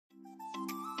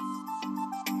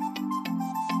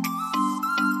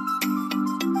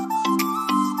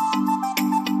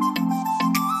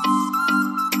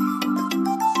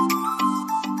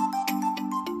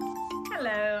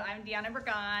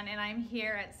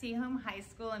Sehome High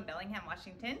School in Bellingham,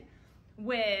 Washington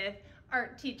with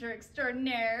art teacher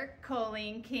extraordinaire,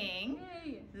 Colleen King.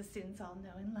 Yay. The students all know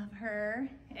and love her,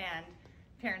 and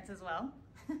parents as well.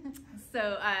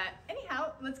 So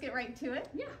anyhow, let's get right to it.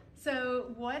 Yeah.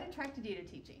 So what attracted you to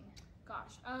teaching?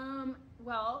 Gosh,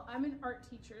 well, I'm an art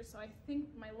teacher, so I think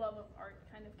my love of art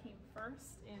kind of came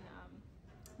first in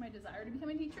my desire to become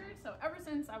a teacher. So ever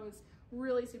since I was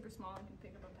really super small and could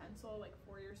pick up a pencil, like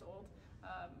 4 years old,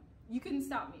 you couldn't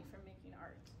stop me from making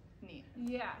art. Neat.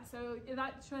 Yeah, so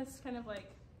that just kind of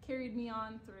like carried me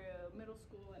on through middle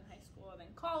school and high school, and then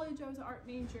college I was an art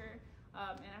major,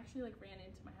 and actually like ran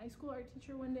into my high school art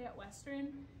teacher one day at Western,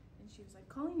 and she was like,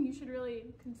 Colleen, you should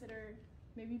really consider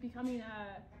maybe becoming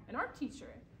an art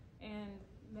teacher. And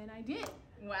then I did.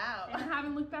 Wow. And I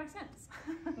haven't looked back since.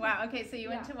 Wow, okay, so you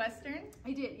went to Western?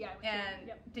 I did, yeah.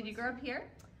 And did you grow up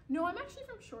here? No, I'm actually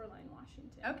from Shoreline,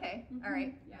 Washington. Okay, all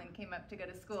right. And then came up to go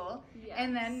to school. Yes.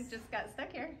 And then just got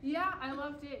stuck here. Yeah, I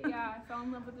loved it. Yeah, I fell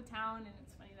in love with the town, and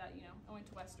it's funny that, you know, I went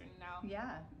to Western and now.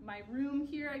 Yeah. My room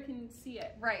here, I can see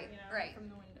it. Right, you know, right. from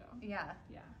the window. Yeah.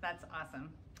 Yeah. That's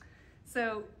awesome.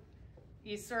 So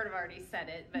you sort of already said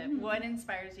it, but what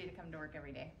inspires you to come to work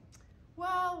every day?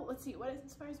 Well, let's see, what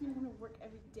inspires me to come to work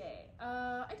every day?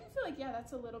 I do feel like, yeah,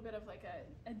 that's a little bit of like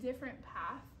a different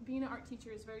path. Being an art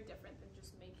teacher is very different than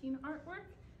just making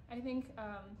artwork. I think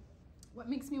what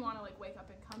makes me want to like wake up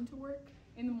and come to work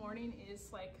in the morning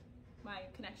is like my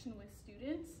connection with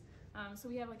students. So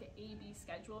we have like an A-B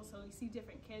schedule, so we see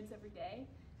different kids every day.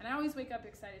 And I always wake up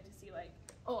excited to see like,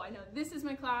 oh, I know this is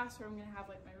my class where I'm gonna have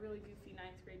like my really goofy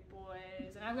 9th grade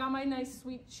boys, and I've got my nice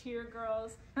sweet cheer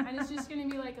girls, and it's just gonna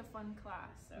be like a fun class.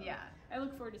 So yeah. I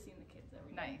look forward to seeing the kids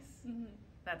every day. Nice.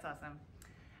 That's awesome.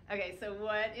 Okay, so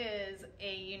what is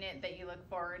a unit that you look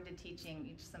forward to teaching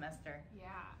each semester? Yeah,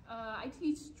 I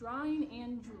teach drawing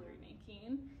and jewelry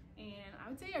making, and I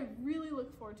would say I really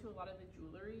look forward to a lot of the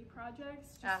jewelry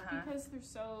projects just because they're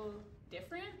so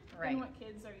different than what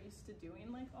kids are used to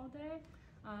doing like all day.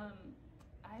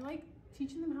 I like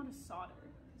teaching them how to solder,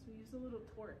 because we use a little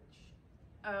torch.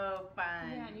 Oh,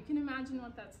 fun. Yeah, and you can imagine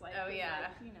what that's like. Oh, yeah.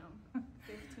 Like, you know,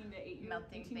 15 to 18-year-olds.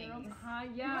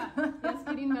 Things. Yeah. Yes,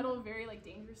 getting metal very like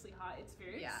dangerously hot. It's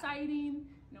very exciting.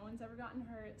 No one's ever gotten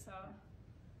hurt, so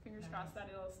fingers crossed that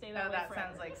it'll stay that way forever. Oh, that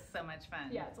sounds like so much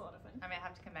fun. Yeah, it's a lot of fun. I may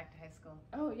have to come back to high school.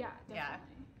 Oh, yeah,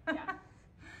 definitely.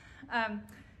 Yeah.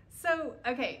 So,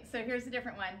 okay, so here's a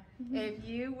different one. If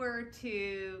you were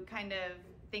to kind of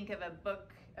think of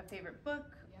a favorite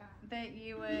book that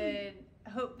you would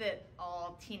hope that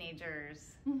all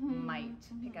teenagers might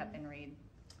pick up and read.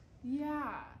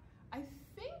 Yeah, I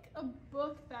think a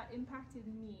book that impacted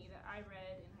me that I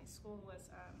read in high school was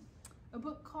a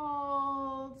book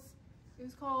called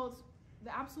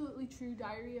The Absolutely True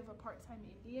Diary of a Part-Time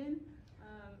Indian.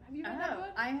 Have you read that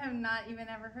book? I have not even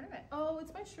ever heard of it. Oh,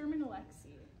 it's by Sherman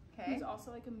Alexie. Okay. He's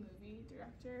also like a movie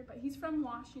director, but he's from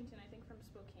Washington, I think from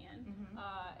Spokane,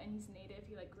 and he's native.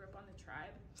 He like grew up on the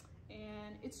tribe,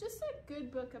 and it's just a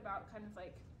good book about kind of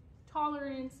like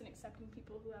tolerance and accepting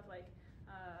people who have like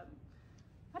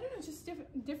I don't know, just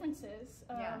differences.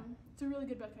 It's a really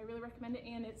good book. I really recommend it,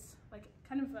 and it's like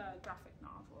kind of a graphic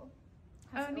novel.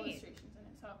 It has illustrations in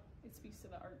it, so it speaks to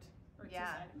the art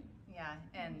side of me. Yeah,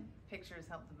 and pictures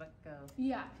help the book go.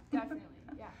 Yeah, definitely.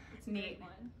 Yeah, it's a Neat. great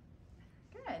one.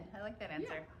 Good, I like that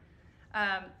answer.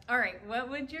 Yeah. All right, what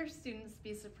would your students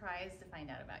be surprised to find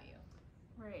out about you?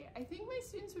 Right, I think my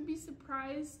students would be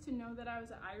surprised to know that I was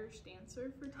an Irish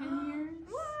dancer for 10 years.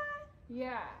 What?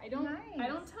 Yeah, I don't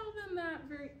tell them that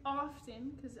very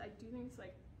often, because I do think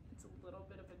it's a little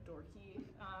bit of a dorky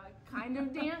kind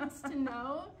of dance to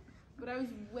know, but I was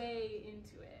way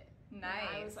into it. Nice.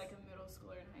 When I was like a middle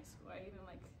schooler in high school. I even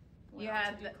like went you out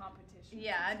had to do competitions.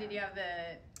 Yeah, did you have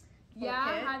the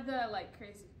I had the like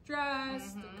crazy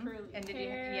dress, the curly and did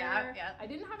hair. You, I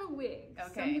didn't have a wig.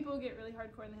 Okay. Some people get really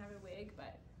hardcore and they have a wig,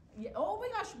 but oh my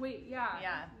gosh, wait,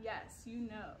 yes, you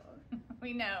know.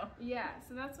 We know. Yeah,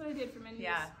 so that's what I did for many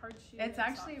years. Hard shoe. It's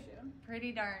actually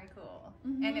pretty darn cool,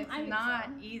 and it's not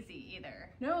easy either.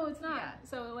 No, it's not. Yeah.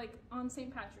 So like on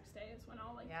St. Patrick's Day is when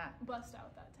I'll like bust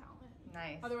out that talent.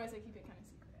 Nice. Otherwise, I keep it kind of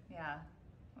secret. Yeah.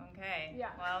 Okay. Yeah.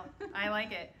 Well, I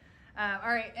like it.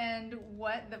 All right, and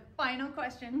the final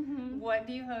question, what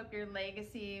do you hope your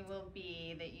legacy will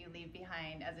be that you leave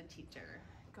behind as a teacher?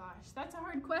 Gosh, that's a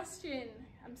hard question.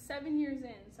 I'm 7 years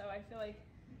in, so I feel like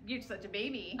you're such a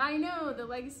baby. I know, the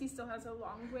legacy still has a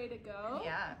long way to go.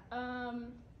 Yeah.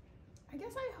 I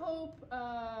guess I hope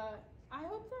that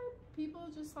people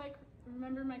just like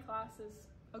remember my class as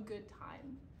a good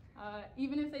time.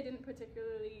 Even if they didn't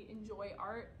particularly enjoy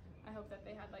art, I hope that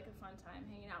they had like a fun time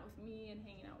hanging out with me and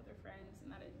hanging out with their friends,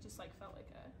 and that it just like felt like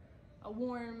a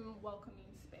warm, welcoming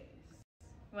space.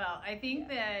 Well, I think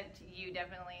that you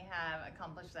definitely have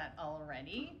accomplished that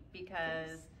already,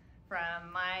 because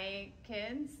from my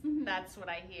kids, that's what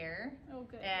I hear. Oh,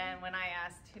 good. And when I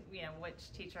asked,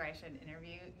 which teacher I should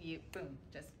interview, you, boom,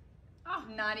 just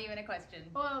not even a question.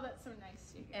 Well, that's so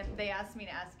nice to hear. And they asked me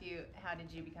to ask you, how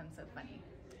did you become so funny?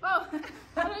 Oh,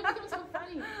 how did I become so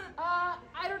funny?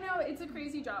 I don't know. It's a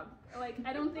crazy job. Like,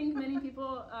 I don't think many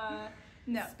people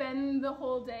spend the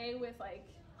whole day with like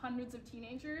hundreds of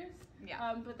teenagers.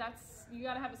 Yeah. But you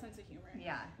gotta have a sense of humor.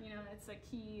 Yeah. It's a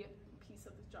key piece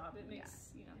of the job. It makes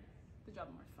the job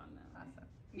more fun though. Awesome.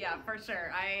 Yeah, for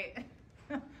sure. I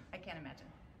can't imagine.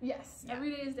 Yes. Yeah.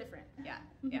 Every day is different. Yeah.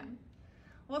 Yeah.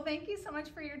 Well, thank you so much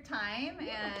for your time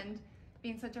and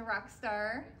being such a rock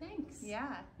star. Thanks.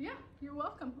 Yeah. Yeah, you're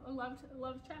welcome. I love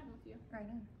chatting with you. Right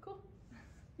on. Cool.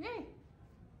 Yay.